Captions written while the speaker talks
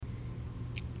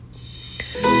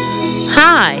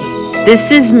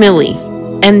This is Millie,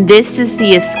 and this is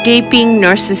the Escaping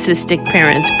Narcissistic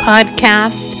Parents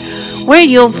podcast, where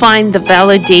you'll find the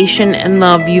validation and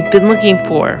love you've been looking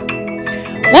for.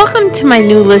 Welcome to my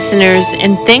new listeners,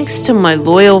 and thanks to my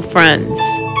loyal friends.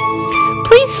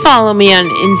 Please follow me on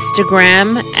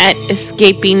Instagram at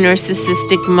Escaping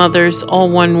Narcissistic Mothers,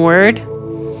 all one word.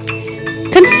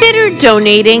 Consider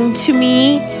donating to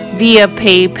me via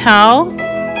PayPal.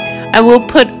 I will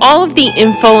put all of the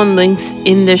info and links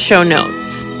in the show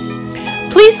notes.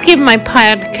 Please give my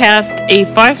podcast a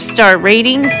 5-star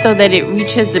rating so that it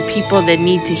reaches the people that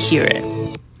need to hear it.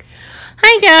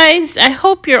 Hi guys, I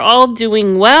hope you're all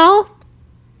doing well.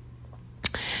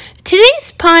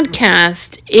 Today's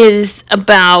podcast is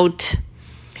about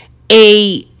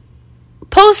a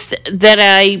post that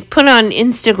I put on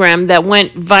Instagram that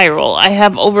went viral. I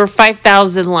have over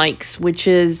 5,000 likes, which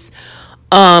is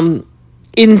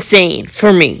insane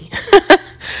for me.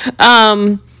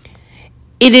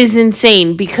 It is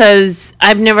insane because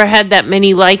I've never had that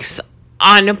many likes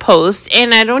on a post,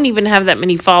 and I don't even have that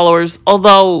many followers,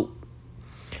 although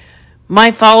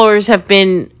my followers I've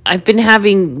been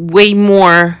having way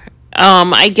more.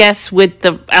 I guess with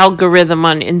the algorithm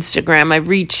on Instagram, I've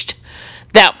reached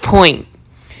that point.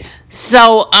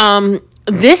 So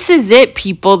this is it,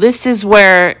 people. This is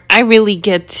where I really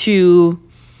get to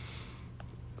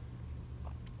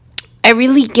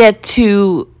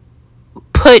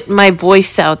put my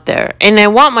voice out there. And I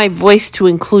want my voice to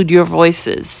include your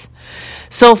voices.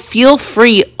 So feel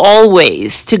free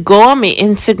always to go on my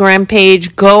Instagram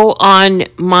page, go on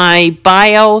my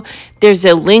bio. There's a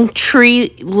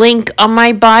Linktree link on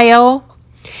my bio.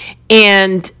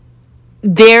 And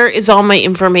there is all my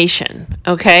information,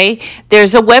 okay?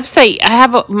 There's a website. I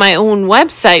have my own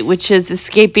website, which is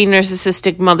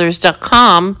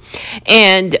escapingnarcissisticmothers.com,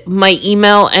 and my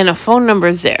email and a phone number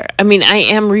is there. I mean, I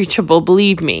am reachable,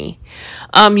 believe me.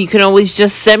 You can always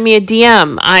just send me a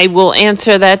DM. I will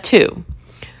answer that too.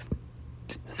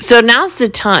 So now's the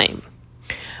time.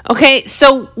 Okay,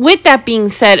 so with that being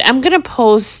said, I'm going to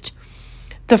post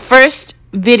the first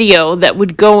video that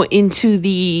would go into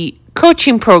the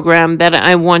coaching program that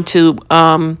I want to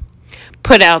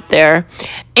put out there.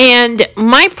 And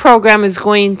my program is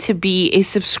going to be a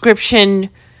subscription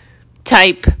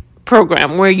type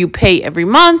program where you pay every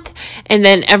month, and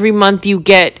then every month you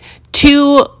get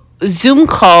 2 Zoom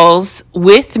calls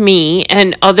with me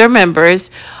and other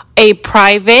members, a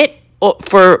private,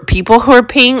 for people who are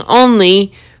paying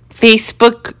only,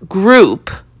 Facebook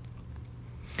group,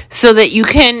 so that you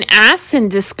can ask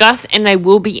and discuss, and I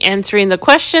will be answering the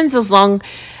questions as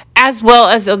well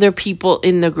as other people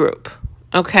in the group.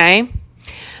 Okay?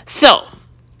 So,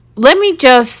 let me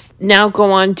just now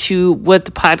go on to what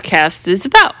the podcast is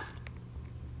about.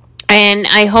 And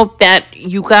I hope that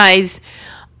you guys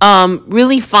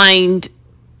really find,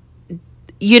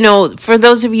 for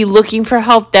those of you looking for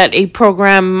help, that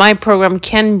my program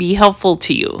can be helpful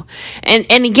to you. And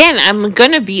again, I'm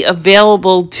going to be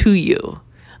available to you.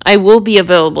 I will be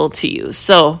available to you.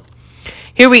 So,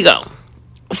 here we go.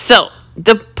 So,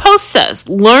 the post says,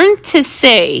 learn to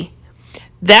say,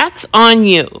 that's on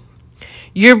you.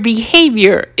 Your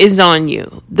behavior is on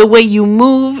you. The way you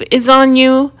move is on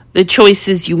you. The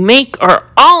choices you make are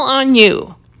all on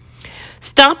you.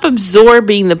 Stop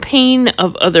absorbing the pain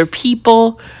of other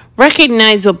people.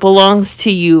 Recognize what belongs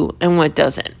to you and what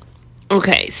doesn't.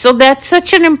 Okay, so that's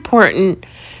such an important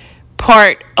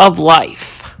part of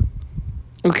life.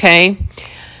 Okay?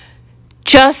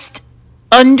 Just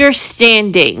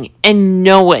understanding and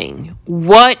knowing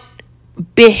what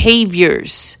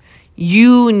behaviors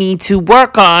you need to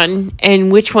work on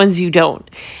and which ones you don't.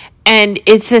 And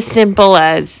it's as simple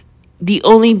as the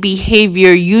only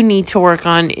behavior you need to work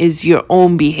on is your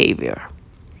own behavior.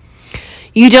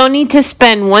 You don't need to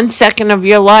spend 1 second of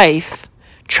your life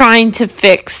trying to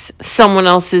fix someone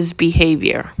else's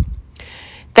behavior.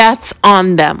 That's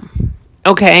on them.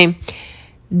 Okay?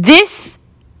 This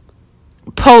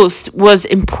post was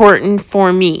important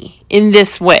for me in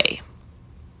this way.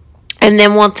 And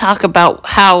then we'll talk about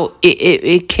how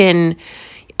it can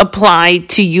apply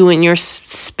to you in your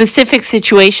specific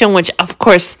situation, which, of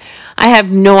course, I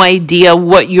have no idea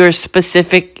what your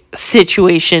specific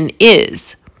situation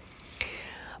is.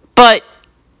 But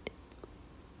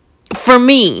for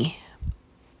me,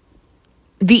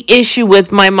 the issue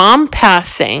with my mom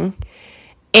passing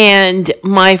and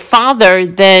my father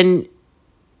then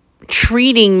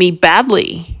treating me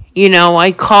badly.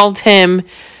 I called him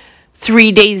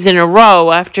 3 days in a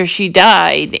row after she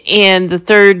died. And the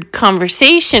third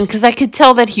conversation, because I could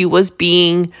tell that he was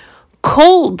being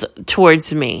cold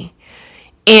towards me.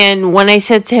 And when I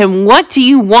said to him, what do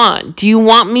you want? Do you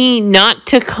want me not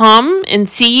to come and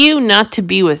see you, not to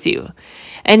be with you?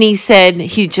 And he said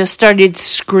he just started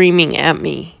screaming at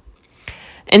me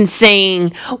and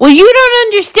saying, well, you don't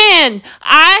understand.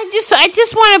 I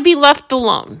just want to be left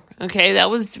alone. Okay, that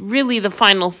was really the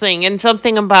final thing. And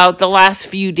something about the last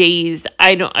few days,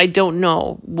 I don't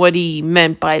know what he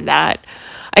meant by that.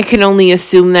 I can only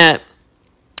assume that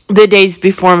the days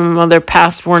before my mother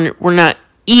passed were not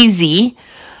easy.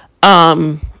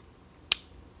 But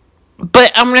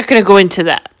I'm not going to go into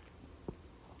that.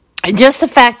 Just the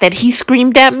fact that he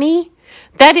screamed at me,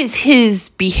 that is his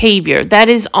behavior. That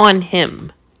is on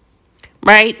him.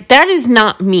 Right? That is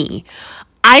not me.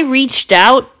 I reached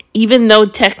out, even though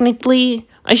technically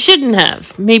I shouldn't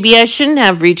have. Maybe I shouldn't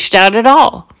have reached out at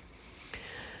all.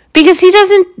 Because he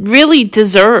doesn't really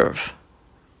deserve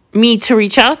me to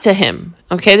reach out to him.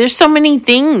 Okay? There's so many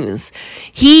things.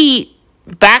 He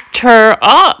backed her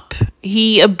up.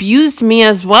 He abused me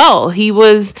as well. He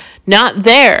was not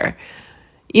there.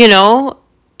 You know,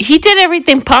 he did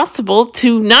everything possible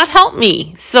to not help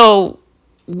me. So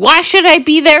why should I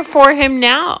be there for him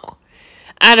now?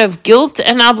 Out of guilt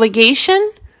and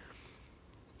obligation?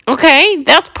 Okay,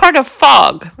 that's part of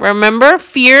fog. Remember?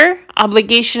 Fear,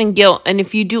 obligation, and guilt. And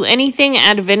if you do anything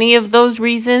out of any of those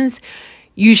reasons,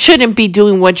 you shouldn't be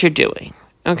doing what you're doing.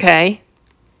 Okay?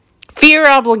 Fear,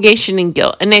 obligation, and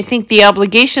guilt. And I think the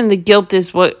obligation, the guilt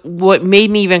is what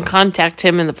made me even contact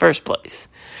him in the first place.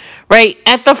 Right?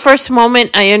 At the first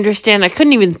moment, I understand I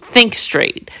couldn't even think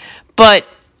straight. But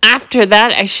after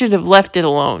that, I should have left it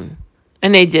alone.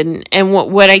 And I didn't. And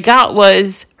what I got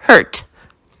was hurt.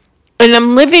 And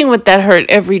I'm living with that hurt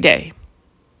every day.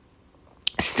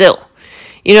 Still.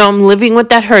 You know, I'm living with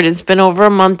that hurt. It's been over a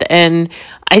month and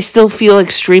I still feel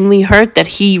extremely hurt that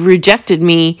he rejected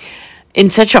me in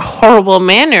such a horrible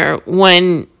manner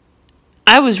when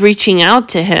I was reaching out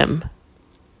to him.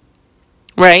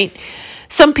 Right?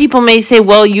 Some people may say,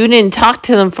 well, you didn't talk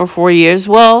to them for 4 years.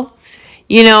 Well,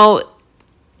 you know,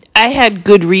 I had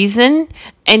good reason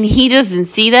and he doesn't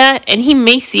see that and he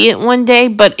may see it one day,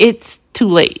 but it's too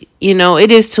late. You know,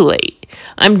 it is too late.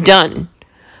 I'm done.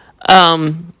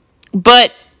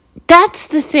 But that's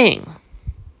the thing.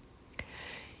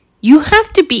 You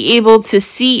have to be able to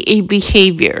see a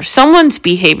behavior, someone's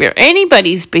behavior,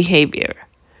 anybody's behavior,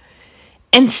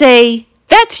 and say,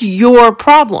 that's your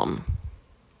problem.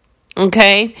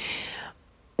 Okay?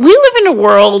 We live in a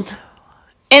world,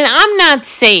 and I'm not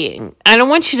saying, I don't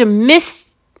want you to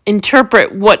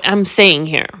misinterpret what I'm saying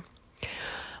here,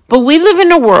 but we live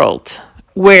in a world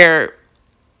where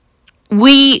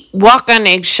we walk on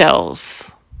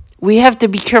eggshells. We have to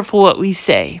be careful what we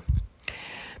say.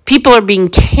 People are being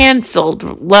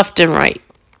canceled left and right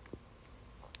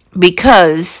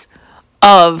because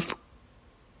of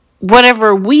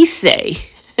whatever we say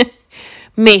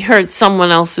may hurt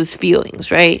someone else's feelings,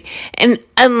 right? And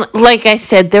like I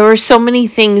said, there are so many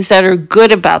things that are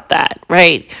good about that,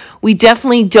 right? We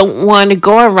definitely don't want to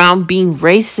go around being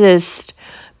racist,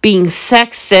 being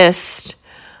sexist,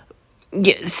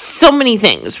 so many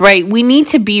things, right? We need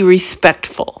to be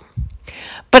respectful.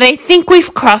 But I think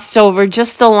we've crossed over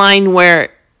just the line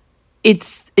where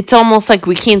it's almost like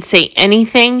we can't say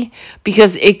anything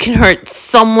because it can hurt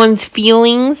someone's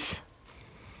feelings.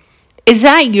 Is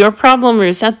that your problem or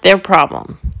is that their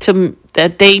problem?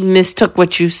 That they mistook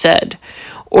what you said,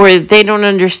 or they don't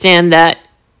understand that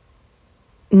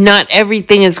not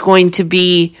everything is going to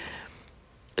be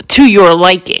to your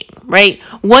liking, right?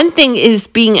 One thing is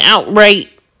being outright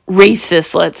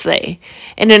racist, let's say,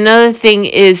 and another thing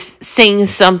is saying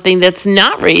something that's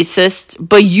not racist,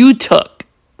 but you took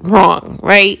wrong,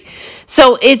 right?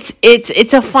 So it's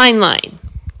a fine line.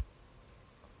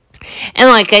 And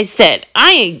like I said,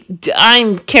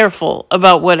 I'm careful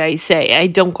about what I say. I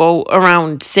don't go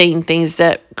around saying things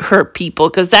that hurt people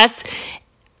because that's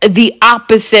the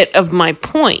opposite of my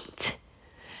point.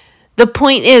 The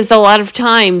point is, a lot of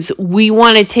times we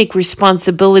want to take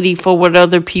responsibility for what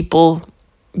other people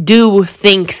do,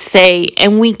 think, say,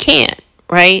 and we can't,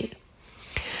 right?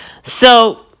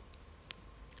 So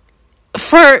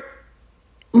for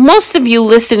most of you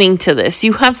listening to this,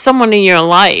 you have someone in your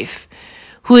life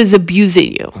who is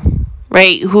abusing you,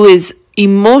 right? Who is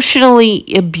emotionally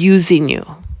abusing you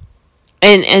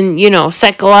and you know,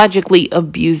 psychologically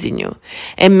abusing you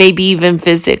and maybe even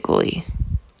physically.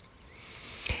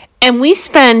 And we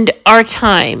spend our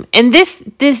time, and this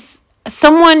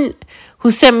someone who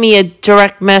sent me a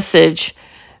direct message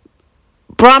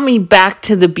brought me back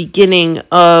to the beginning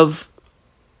of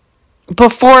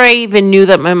before I even knew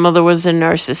that my mother was a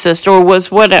narcissist or was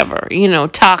whatever, you know,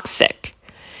 toxic.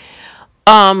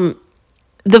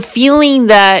 the feeling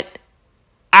that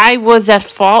I was at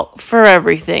fault for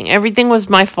everything. Everything was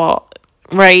my fault,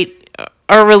 right?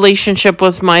 Our relationship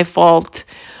was my fault.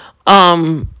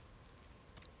 Me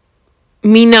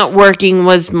not working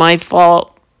was my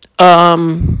fault.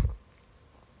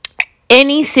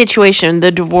 Any situation,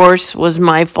 the divorce was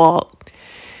my fault.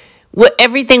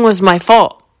 Everything was my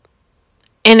fault.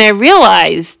 And I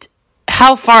realized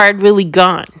how far I'd really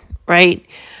gone, right?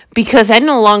 Because I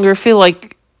no longer feel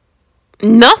like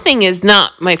nothing is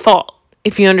not my fault.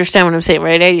 If you understand what I'm saying,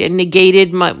 right? I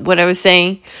negated what I was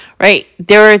saying, right?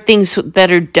 There are things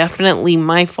that are definitely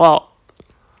my fault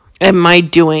and my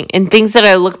doing, and things that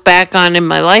I look back on in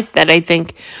my life that I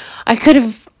think I could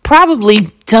have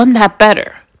probably done that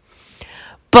better.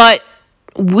 But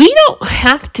we don't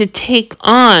have to take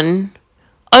on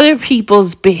other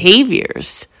people's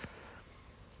behaviors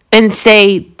and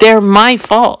say they're my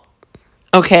fault.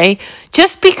 Okay?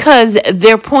 Just because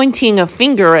they're pointing a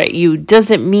finger at you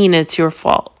doesn't mean it's your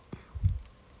fault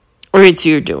or it's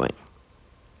your doing.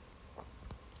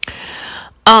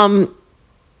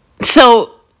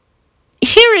 So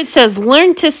here it says,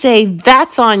 learn to say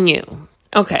that's on you.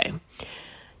 Okay.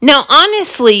 Now,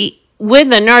 honestly,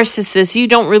 with a narcissist, you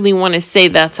don't really want to say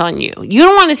that's on you. You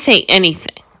don't want to say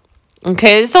anything.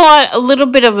 Okay? There's a little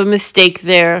bit of a mistake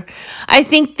there. I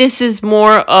think this is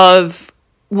more of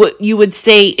what you would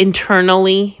say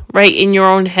internally, right, in your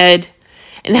own head,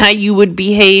 and how you would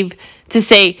behave to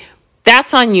say,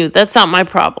 that's on you. That's not my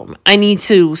problem. I need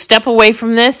to step away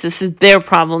from this. This is their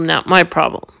problem, not my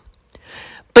problem.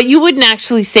 But you wouldn't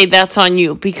actually say that's on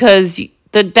you, because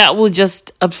that will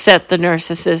just upset the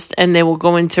narcissist and they will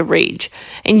go into rage.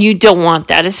 And you don't want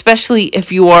that, especially if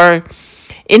you are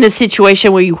in a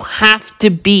situation where you have to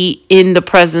be in the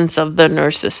presence of the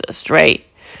narcissist, right?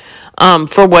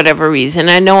 For whatever reason.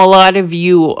 I know a lot of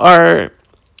you are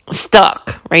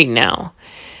stuck right now,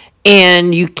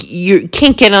 and you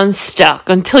can't get unstuck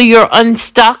until you're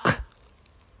unstuck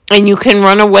and you can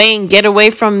run away and get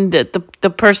away from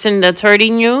the person that's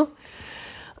hurting you.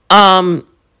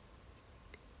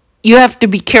 You have to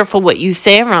be careful what you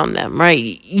say around them,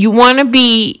 right? You want to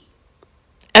be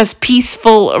as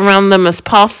peaceful around them as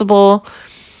possible.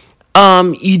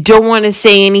 You don't want to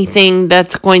say anything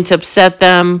that's going to upset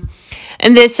them.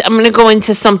 And I'm going to go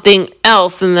into something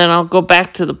else, and then I'll go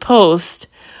back to the post.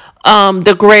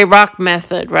 The gray rock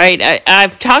method, right?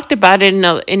 I've talked about it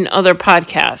in other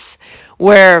podcasts,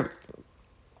 where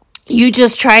you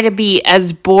just try to be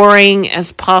as boring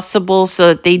as possible so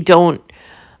that they don't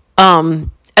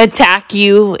attack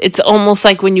you. It's almost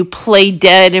like when you play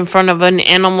dead in front of an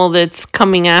animal that's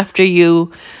coming after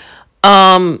you.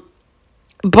 But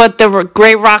the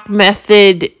gray rock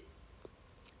method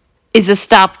is a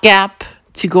stopgap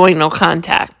to going no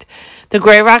contact. The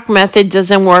gray rock method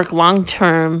doesn't work long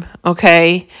term,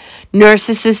 okay?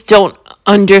 Narcissists don't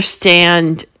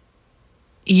understand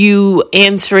you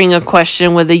answering a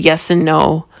question with a yes and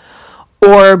no,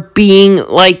 or being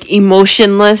like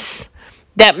emotionless.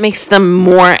 That makes them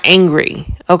more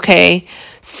angry, okay?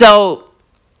 So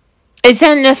it's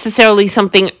not necessarily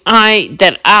something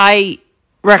that I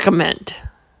recommend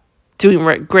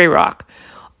doing gray rock.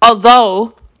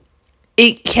 Although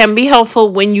it can be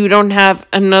helpful when you don't have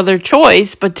another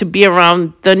choice but to be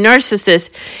around the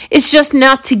narcissist. It's just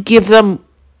not to give them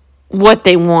what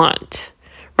they want,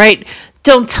 right?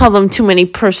 Don't tell them too many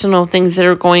personal things that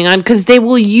are going on, because they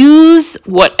will use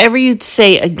whatever you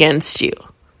say against you.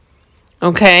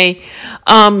 Okay?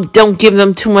 Don't give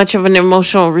them too much of an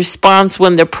emotional response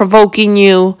when they're provoking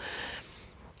you,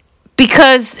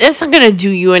 because it's not going to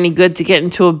do you any good to get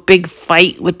into a big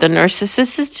fight with the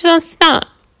narcissist. It's just not.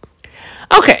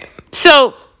 Okay,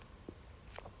 so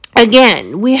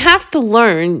again, we have to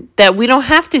learn that we don't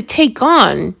have to take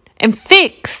on and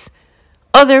fix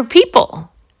other people.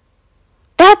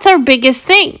 That's our biggest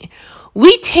thing.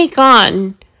 We take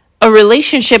on a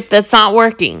relationship that's not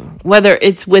working, whether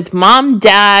it's with mom,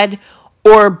 dad,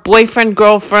 or boyfriend,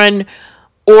 girlfriend,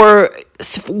 or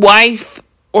wife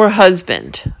or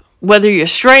husband. Whether you're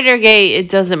straight or gay, it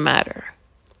doesn't matter,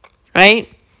 right?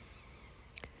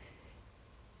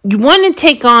 You want to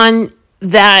take on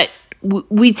that.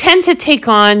 We tend to take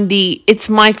on it's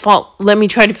my fault, let me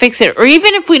try to fix it. Or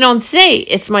even if we don't say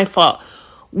it's my fault,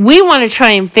 we want to try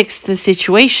and fix the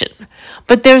situation.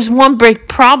 But there's one big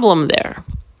problem there.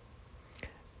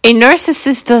 A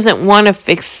narcissist doesn't want to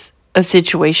fix a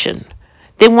situation.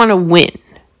 They want to win.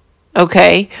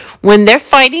 Okay? When they're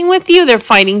fighting with you, they're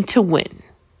fighting to win.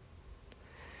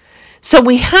 So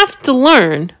we have to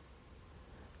learn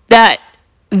that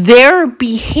their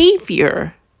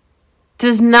behavior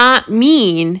does not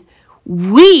mean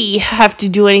we have to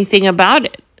do anything about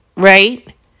it,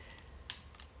 right?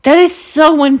 That is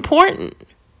so important.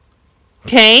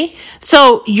 Okay?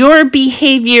 So your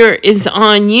behavior is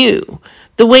on you.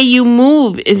 The way you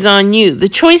move is on you. The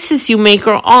choices you make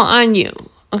are all on you.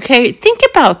 Okay? Think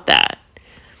about that.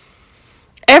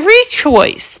 Every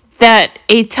choice that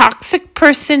a toxic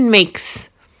person makes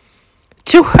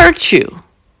to hurt you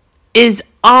is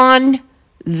on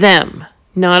them,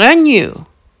 not on you.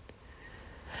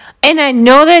 And I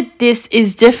know that this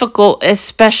is difficult,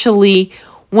 especially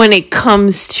when it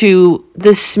comes to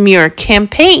the smear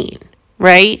campaign,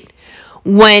 right?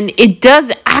 When it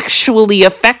does actually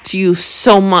affect you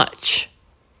so much,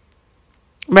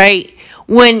 right?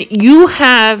 When you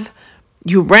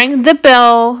rang the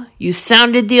bell, you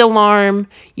sounded the alarm,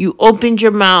 you opened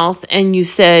your mouth and you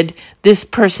said, this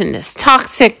person is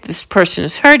toxic, this person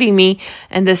is hurting me,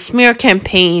 and the smear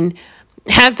campaign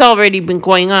has already been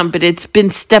going on, but it's been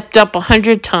stepped up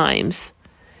 100 times.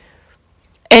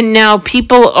 And now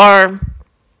people are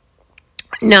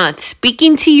not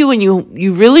speaking to you, and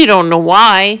you really don't know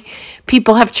why.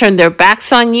 People have turned their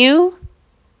backs on you.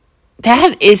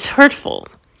 That is hurtful.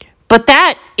 But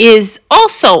that is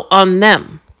also on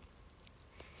them.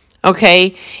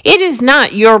 Okay? It is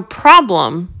not your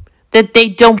problem that they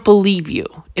don't believe you.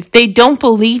 If they don't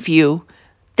believe you,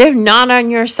 they're not on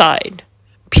your side.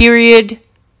 Period.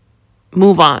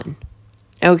 Move on.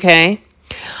 Okay?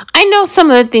 I know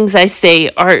some of the things I say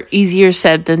are easier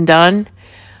said than done,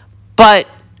 but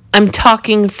I'm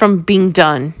talking from being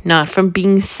done, not from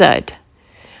being said.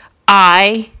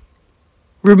 I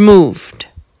removed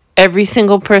every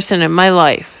single person in my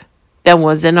life that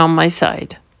wasn't on my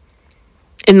side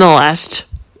in the last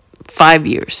 5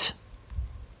 years.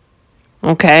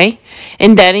 Okay?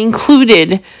 And that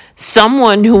included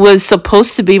someone who was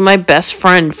supposed to be my best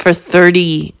friend for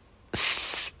 30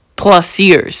 plus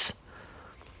years.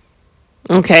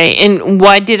 Okay, and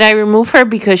why did I remove her?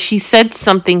 Because she said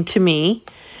something to me.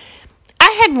 I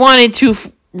had wanted to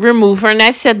remove her, and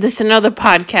I've said this in other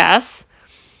podcasts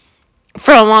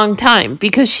for a long time,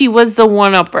 because she was the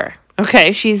one-upper.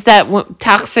 Okay, she's that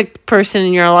toxic person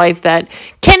in your life that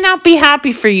cannot be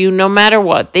happy for you no matter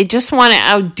what. They just want to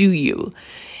outdo you.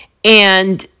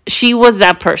 And she was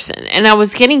that person. And I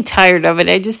was getting tired of it.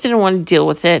 I just didn't want to deal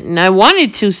with it. And I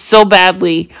wanted to so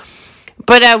badly.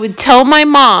 But I would tell my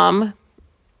mom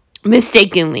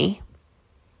mistakenly.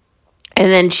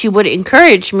 And then she would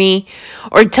encourage me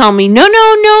or tell me, no,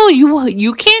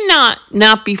 you cannot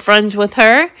not be friends with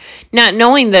her. Not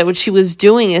knowing that what she was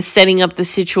doing is setting up the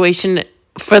situation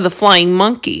for the flying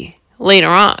monkey later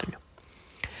on.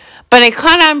 But I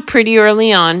caught on pretty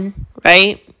early on,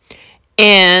 right?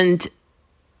 And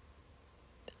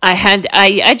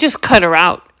I just cut her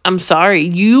out. I'm sorry.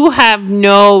 You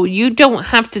don't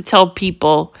have to tell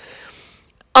people,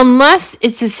 unless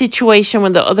it's a situation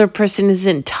where the other person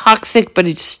isn't toxic, but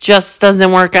it just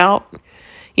doesn't work out.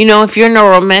 You know, if you're in a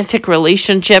romantic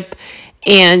relationship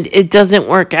and it doesn't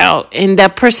work out and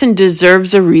that person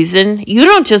deserves a reason, you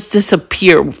don't just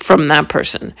disappear from that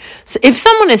person. So if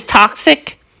someone is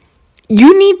toxic,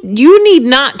 you need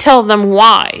not tell them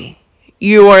why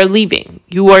you are leaving.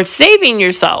 You are saving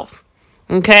yourself.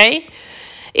 Okay?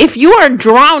 If you are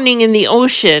drowning in the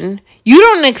ocean, you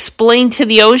don't explain to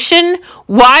the ocean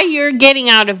why you're getting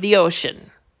out of the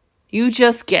ocean. You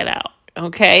just get out.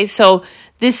 Okay? So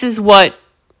this is what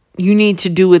you need to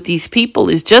do with these people,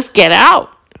 is just get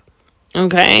out.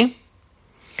 Okay?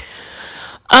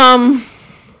 The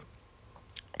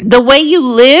way you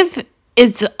live,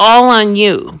 it's all on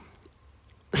you.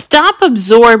 Stop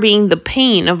absorbing the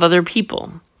pain of other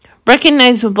people.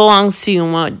 Recognize what belongs to you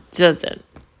and what doesn't.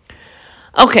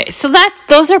 Okay, so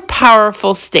those are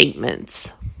powerful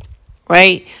statements,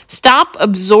 right? Stop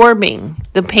absorbing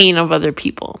the pain of other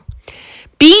people.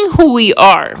 Being who we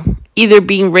are, either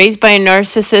being raised by a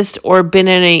narcissist or been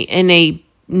in a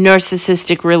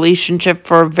narcissistic relationship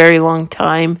for a very long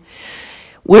time,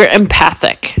 we're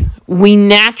empathic. We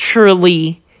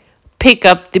naturally pick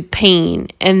up the pain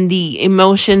and the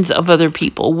emotions of other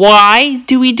people. Why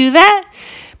do we do that?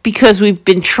 Because we've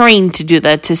been trained to do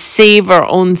that, to save our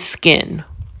own skin,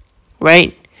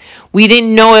 right? We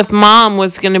didn't know if mom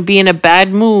was going to be in a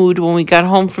bad mood when we got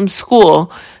home from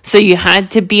school. So you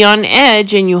had to be on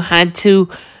edge and you had to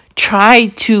try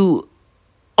to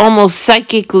almost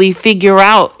psychically figure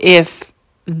out if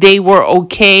they were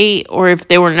okay or if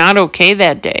they were not okay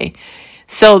that day.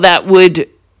 So that would,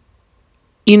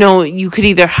 you could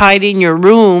either hide in your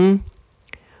room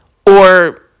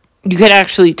or you could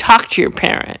actually talk to your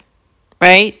parent,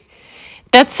 right?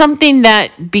 That's something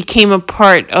that became a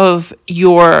part of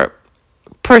your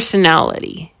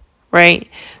personality, right?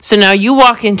 So now you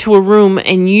walk into a room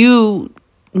and you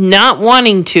not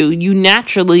wanting to, you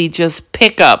naturally just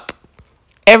pick up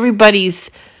everybody's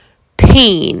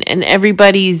pain and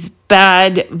everybody's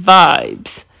bad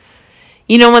vibes.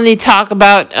 You know, when they talk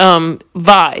about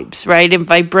vibes, right, and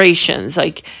vibrations,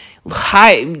 like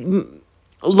high,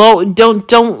 low,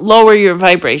 don't lower your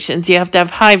vibrations. You have to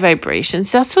have high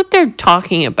vibrations. That's what they're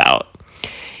talking about,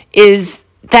 is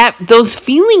that those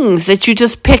feelings that you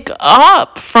just pick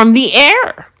up from the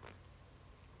air.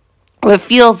 Well, it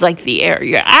feels like the air.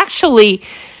 You're actually,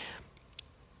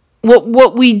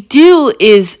 what we do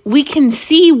is we can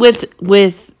see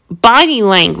with body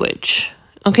language.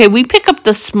 Okay, we pick up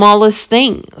the smallest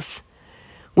things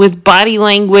with body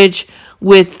language,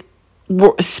 with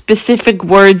specific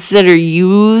words that are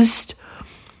used.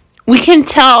 We can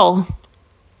tell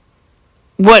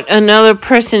what another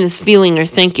person is feeling or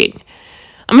thinking.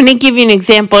 I'm going to give you an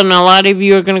example, and a lot of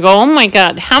you are going to go, oh my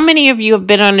God, how many of you have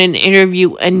been on an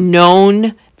interview and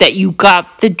known that you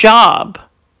got the job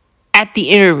at the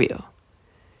interview?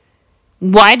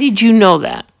 Why did you know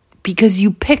that? Because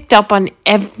you picked up on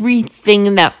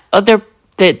everything that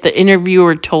the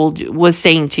interviewer was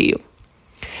saying to you.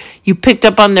 You picked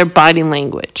up on their body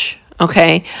language,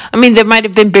 okay? I mean, there might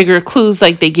have been bigger clues,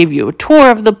 like they give you a tour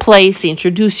of the place, they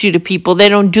introduce you to people. They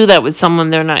don't do that with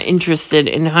someone they're not interested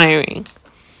in hiring.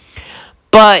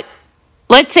 But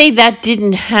let's say that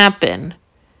didn't happen.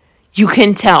 You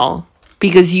can tell,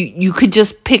 because you could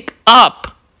just pick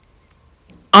up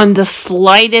on the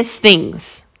slightest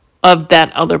things of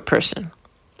that other person,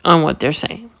 on what they're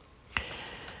saying.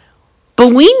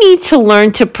 But we need to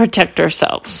learn to protect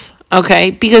ourselves,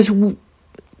 okay? Because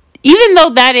even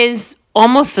though that is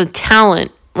almost a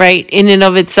talent, right, in and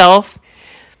of itself,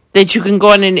 that you can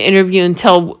go on an interview and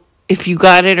tell if you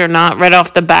got it or not right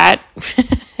off the bat,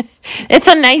 it's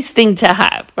a nice thing to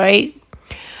have, right?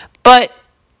 But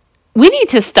we need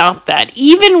to stop that,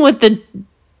 even with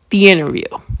the interview.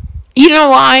 You know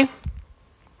why?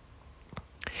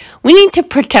 We need to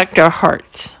protect our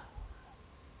hearts.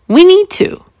 We need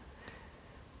to.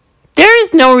 There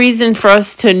is no reason for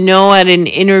us to know at an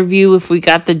interview if we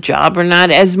got the job or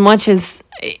not, as much as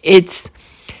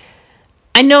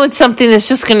I know it's something that's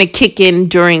just going to kick in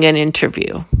during an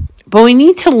interview. But we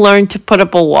need to learn to put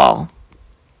up a wall.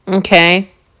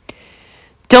 Okay?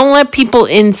 Don't let people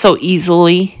in so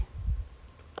easily.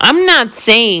 I'm not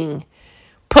saying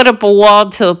put up a wall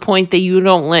to the point that you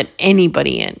don't let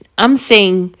anybody in. I'm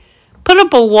saying put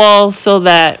up a wall so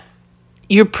that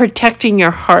you're protecting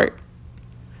your heart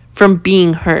from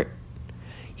being hurt.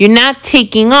 You're not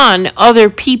taking on other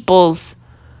people's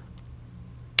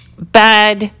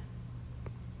bad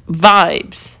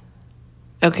vibes.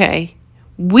 Okay?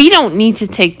 We don't need to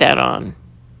take that on.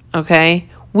 Okay?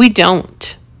 We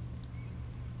don't.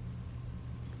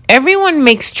 Everyone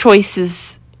makes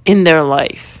choices in their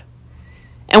life.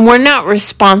 And we're not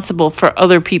responsible for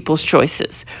other people's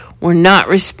choices. We're not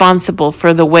responsible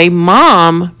for the way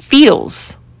mom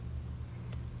feels.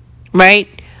 Right?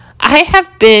 I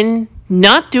have been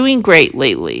not doing great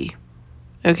lately.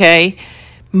 Okay?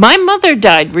 My mother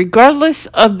died. Regardless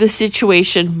of the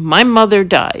situation, my mother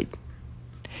died.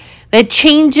 That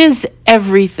changes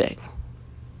everything.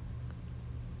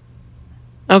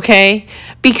 Okay?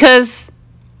 Because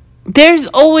there's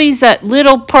always that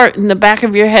little part in the back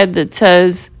of your head that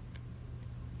says,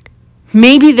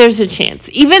 maybe there's a chance.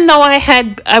 Even though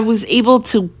I was able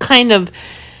to kind of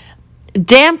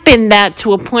dampen that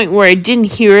to a point where I didn't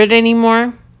hear it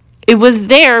anymore. It was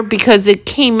there because it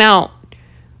came out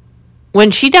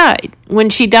when she died. When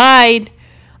she died,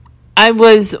 I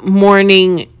was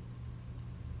mourning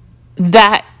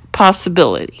that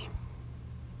possibility.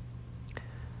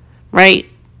 Right?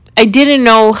 I didn't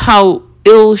know how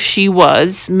ill she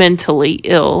was, mentally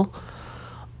ill.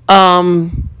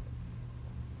 Because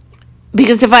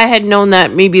if I had known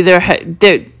that, maybe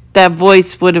that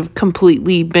voice would have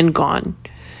completely been gone.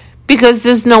 Because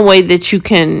there's no way that you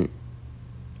can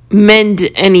mend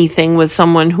anything with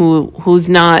someone who's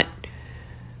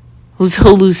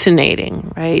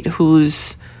hallucinating, right?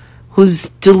 Who's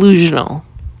delusional.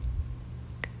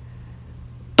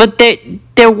 But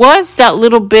there was that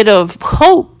little bit of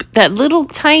hope, that little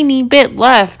tiny bit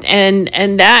left, and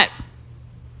that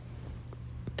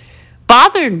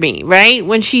bothered me, right?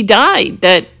 When she died,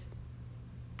 that,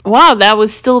 wow, that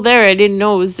was still there. I didn't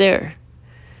know it was there.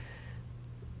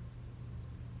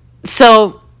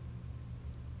 So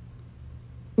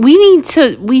we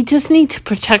just need to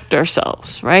protect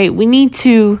ourselves, right? We need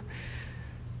to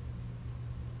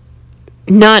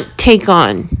not take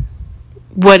on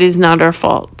what is not our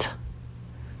fault.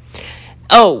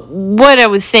 Oh, what I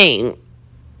was saying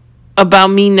about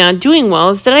me not doing well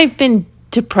is that I've been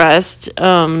depressed.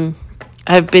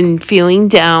 I've been feeling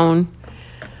down.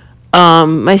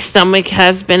 My stomach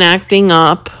has been acting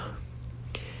up.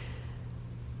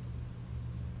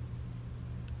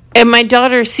 And my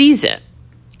daughter sees it.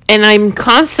 And I'm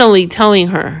constantly telling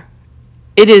her,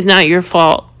 it is not your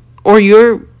fault or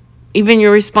even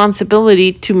your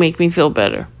responsibility to make me feel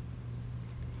better.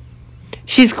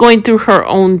 She's going through her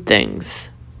own things.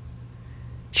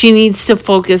 She needs to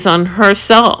focus on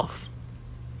herself.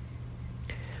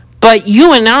 But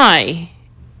you and I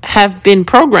have been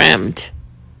programmed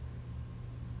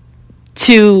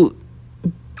to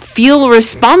feel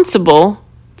responsible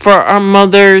for our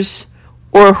mothers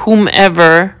or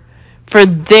whomever, for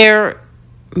their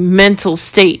mental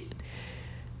state.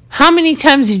 How many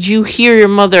times did you hear your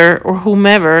mother or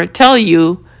whomever tell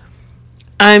you,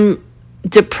 I'm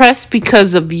depressed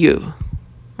because of you,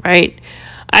 right?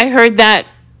 I heard that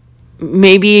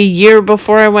maybe a year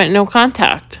before I went no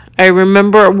contact. I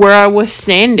remember where I was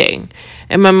standing,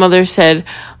 and my mother said,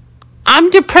 I'm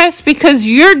depressed because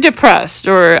you're depressed,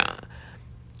 or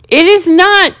it is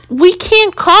not, we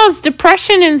can't cause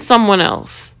depression in someone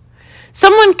else.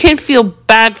 Someone can feel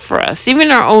bad for us, even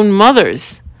our own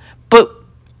mothers, but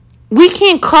we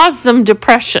can't cause them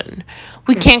depression.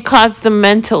 We can't cause them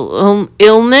mental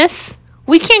illness.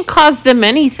 We can't cause them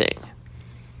anything,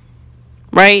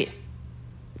 right?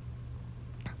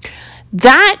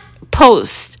 That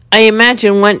post, I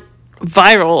imagine, went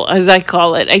viral, as I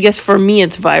call it. I guess for me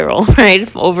it's viral, right?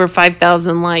 Over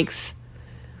 5,000 likes.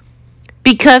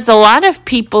 Because a lot of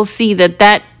people see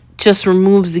that just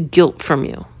removes the guilt from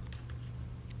you.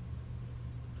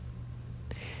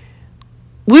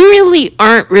 We really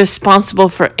aren't responsible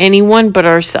for anyone but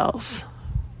ourselves.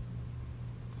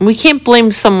 We can't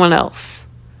blame someone else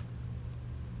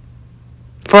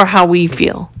for how we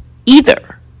feel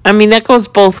either. I mean, that goes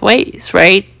both ways,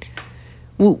 right?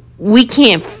 We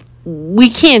can't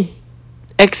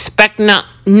expect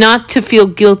not to feel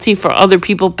guilty for other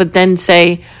people, but then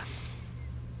say,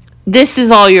 this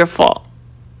is all your fault.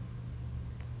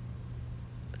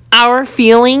 Our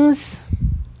feelings,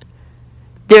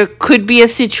 there could be a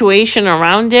situation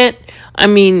around it. I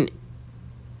mean,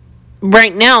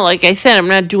 right now, like I said, I'm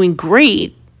not doing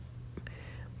great.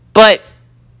 But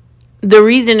the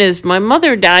reason is my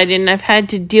mother died, and I've had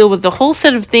to deal with a whole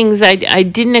set of things I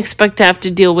didn't expect to have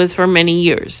to deal with for many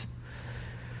years.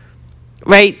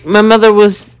 Right? My mother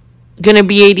was going to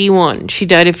be 81. She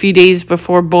died a few days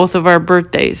before both of our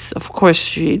birthdays. Of course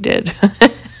she did.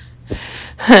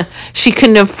 She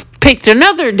couldn't have picked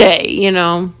another day, you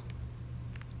know.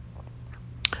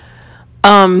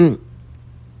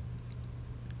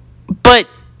 But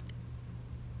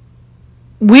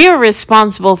we are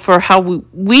responsible for how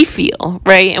we feel,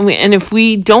 right? And if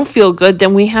we don't feel good,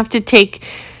 then we have to take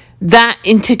that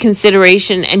into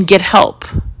consideration and get help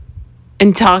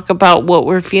and talk about what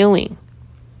we're feeling.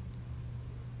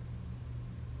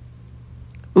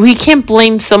 We can't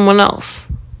blame someone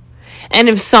else. And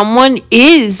if someone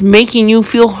is making you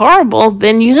feel horrible,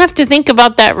 then you have to think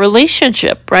about that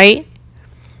relationship, right?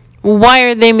 Why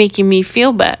are they making me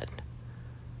feel bad?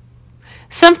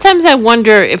 Sometimes I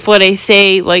wonder if what I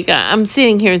say, like I'm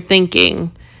sitting here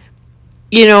thinking,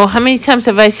 you know, how many times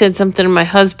have I said something to my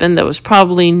husband that was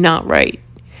probably not right?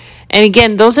 And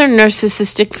again, those are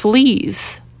narcissistic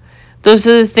fleas. Those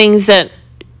are the things that,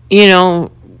 you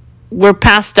know, were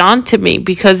passed on to me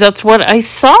because that's what I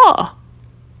saw.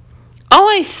 All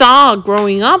I saw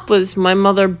growing up was my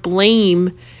mother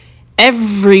blame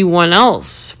everyone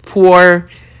else for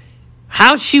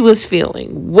how she was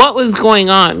feeling, what was going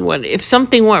on. If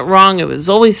something went wrong, it was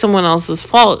always someone else's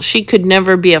fault. She could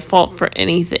never be at fault for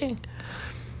anything.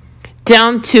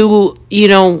 Down to, you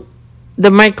know,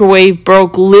 the microwave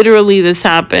broke. Literally, this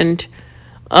happened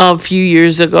a few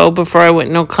years ago before I went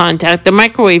no contact. The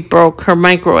microwave broke, her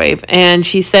microwave, and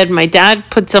she said my dad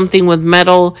put something with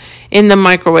metal in the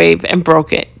microwave and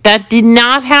broke it. That did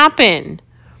not happen.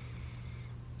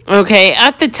 Okay,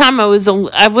 at the time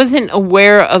I wasn't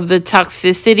aware of the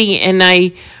toxicity, and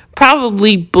I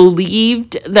probably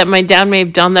believed that my dad may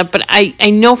have done that, but I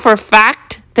know for a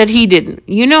fact that he didn't.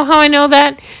 You know how I know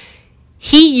that?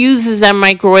 He uses that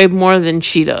microwave more than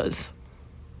she does.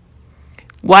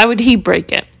 Why would he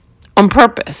break it? On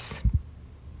purpose.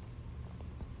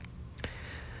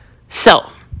 So,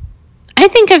 I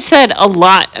think I've said a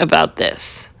lot about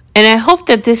this, and I hope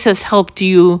that this has helped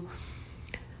you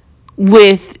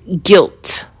with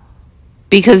guilt,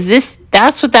 because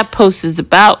that's what that post is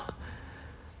about.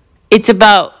 It's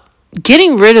about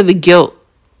getting rid of the guilt.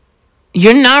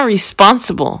 You're not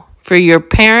responsible for your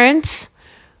parents,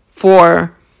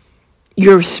 for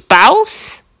your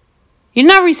spouse. You're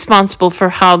not responsible for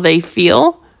how they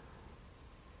feel.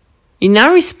 You're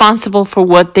not responsible for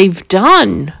what they've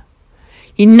done.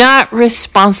 You're not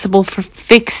responsible for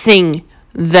fixing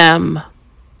them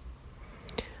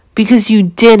because you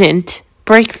didn't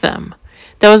break them.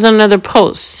 That was another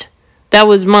post. That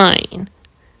was mine.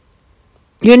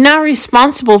 You're not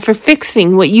responsible for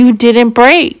fixing what you didn't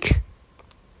break.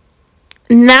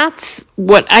 And that's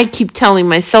what I keep telling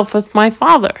myself with my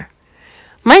father.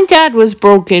 My dad was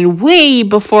broken way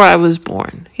before I was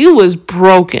born. He was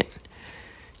broken.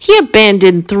 He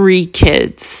abandoned 3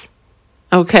 kids.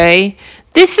 Okay?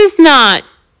 This is not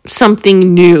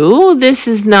something new. This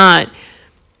is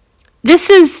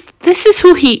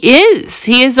who he is.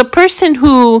 He is a person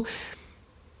who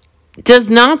does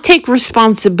not take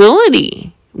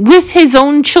responsibility with his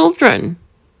own children.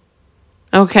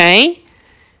 Okay?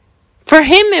 For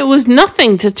him, it was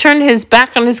nothing to turn his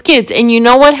back on his kids. And you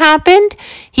know what happened?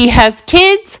 He has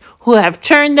kids who have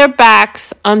turned their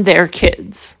backs on their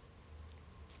kids.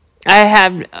 I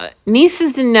have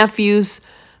nieces and nephews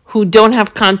who don't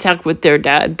have contact with their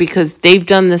dad because they've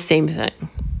done the same thing.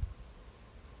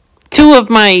 2 of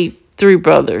my 3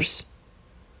 brothers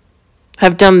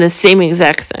have done the same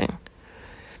exact thing.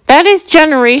 That is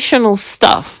generational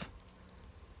stuff.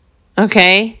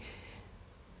 Okay?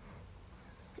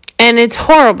 And it's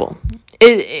horrible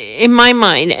in my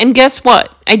mind. And guess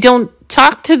what? I don't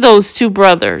talk to those 2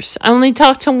 brothers. I only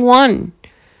talk to 1.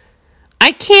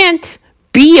 I can't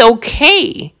be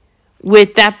okay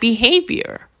with that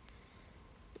behavior.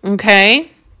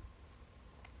 Okay?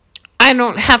 I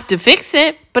don't have to fix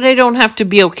it, but I don't have to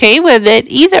be okay with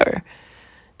it either.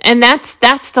 And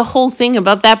that's the whole thing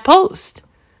about that post.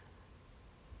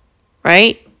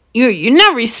 Right? You're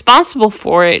not responsible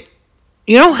for it.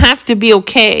 You don't have to be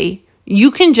okay. You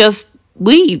can just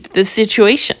leave the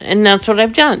situation. And that's what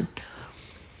I've done.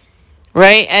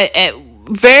 Right?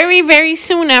 Very, very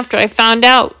soon after I found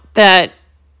out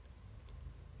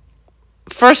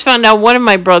one of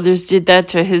my brothers did that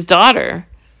to his daughter.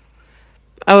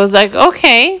 I was like,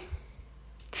 okay.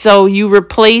 So you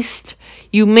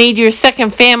made your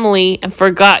second family and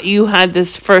forgot you had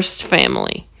this first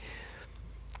family.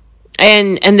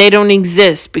 And they don't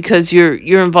exist because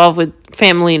you're involved with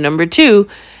family number 2.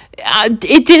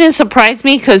 It didn't surprise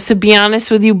me because, to be honest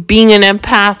with you, being an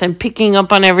empath and picking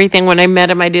up on everything, when I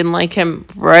met him, I didn't like him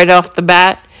right off the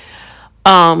bat.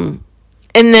 And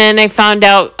then I found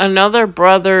out another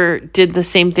brother did the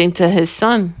same thing to his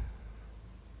son.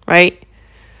 Right?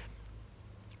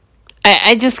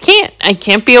 I just can't. I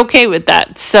can't be okay with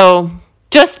that. So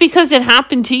just because it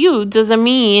happened to you doesn't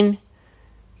mean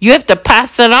you have to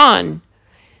pass it on.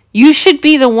 You should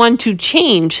be the one to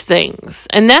change things.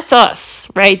 And that's us,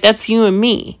 right? That's you and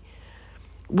me.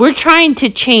 We're trying to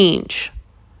change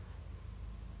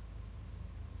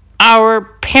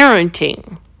our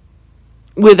parenting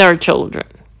with our children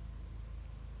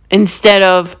instead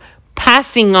of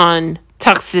passing on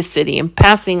toxicity and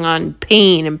passing on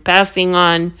pain and passing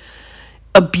on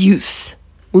abuse.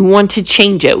 We want to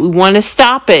change it. We want to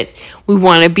stop it. We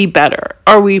want to be better.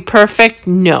 Are we perfect?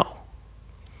 No.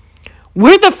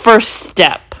 We're the first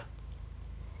step.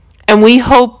 And we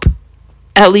hope,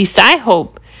 at least I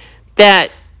hope,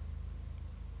 that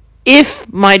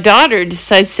if my daughter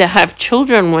decides to have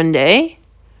children one day,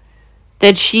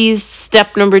 that she's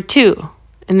step number 2.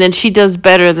 And then she does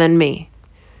better than me.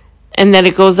 And that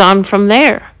it goes on from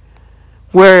there.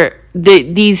 Where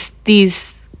these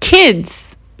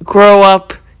kids grow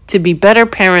up to be better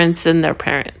parents than their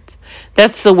parents.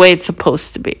 That's the way it's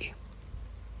supposed to be.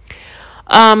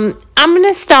 I'm going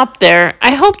to stop there.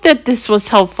 I hope that this was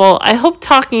helpful. I hope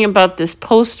talking about this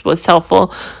post was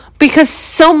helpful because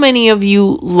so many of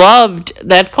you loved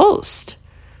that post.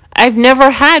 I've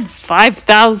never had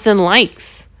 5,000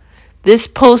 likes. This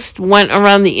post went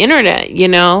around the internet, you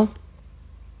know.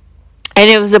 And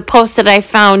it was a post that I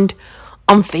found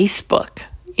on Facebook.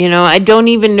 You know, I don't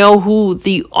even know who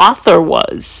the author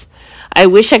was. I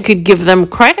wish I could give them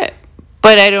credit,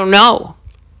 but I don't know.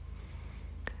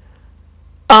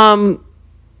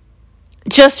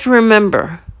 Just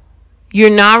remember, you're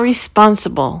not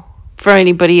responsible for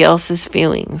anybody else's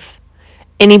feelings,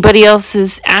 anybody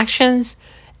else's actions,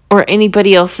 or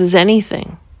anybody else's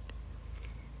anything.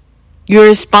 You're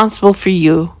responsible for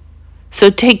you, so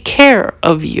take care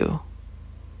of you.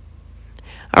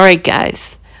 All right,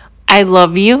 guys. I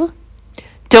love you.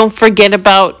 Don't forget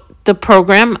about the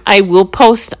program. I will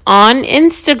post on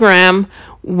Instagram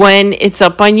when it's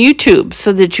up on YouTube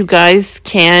so that you guys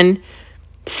can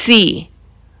see.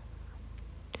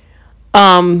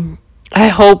 I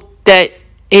hope that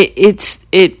it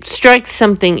strikes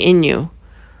something in you.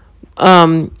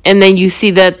 And then you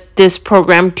see that this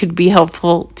program could be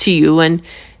helpful to you. And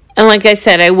And like I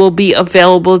said, I will be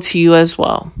available to you as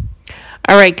well.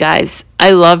 All right, guys,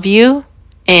 I love you.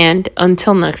 And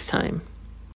until next time.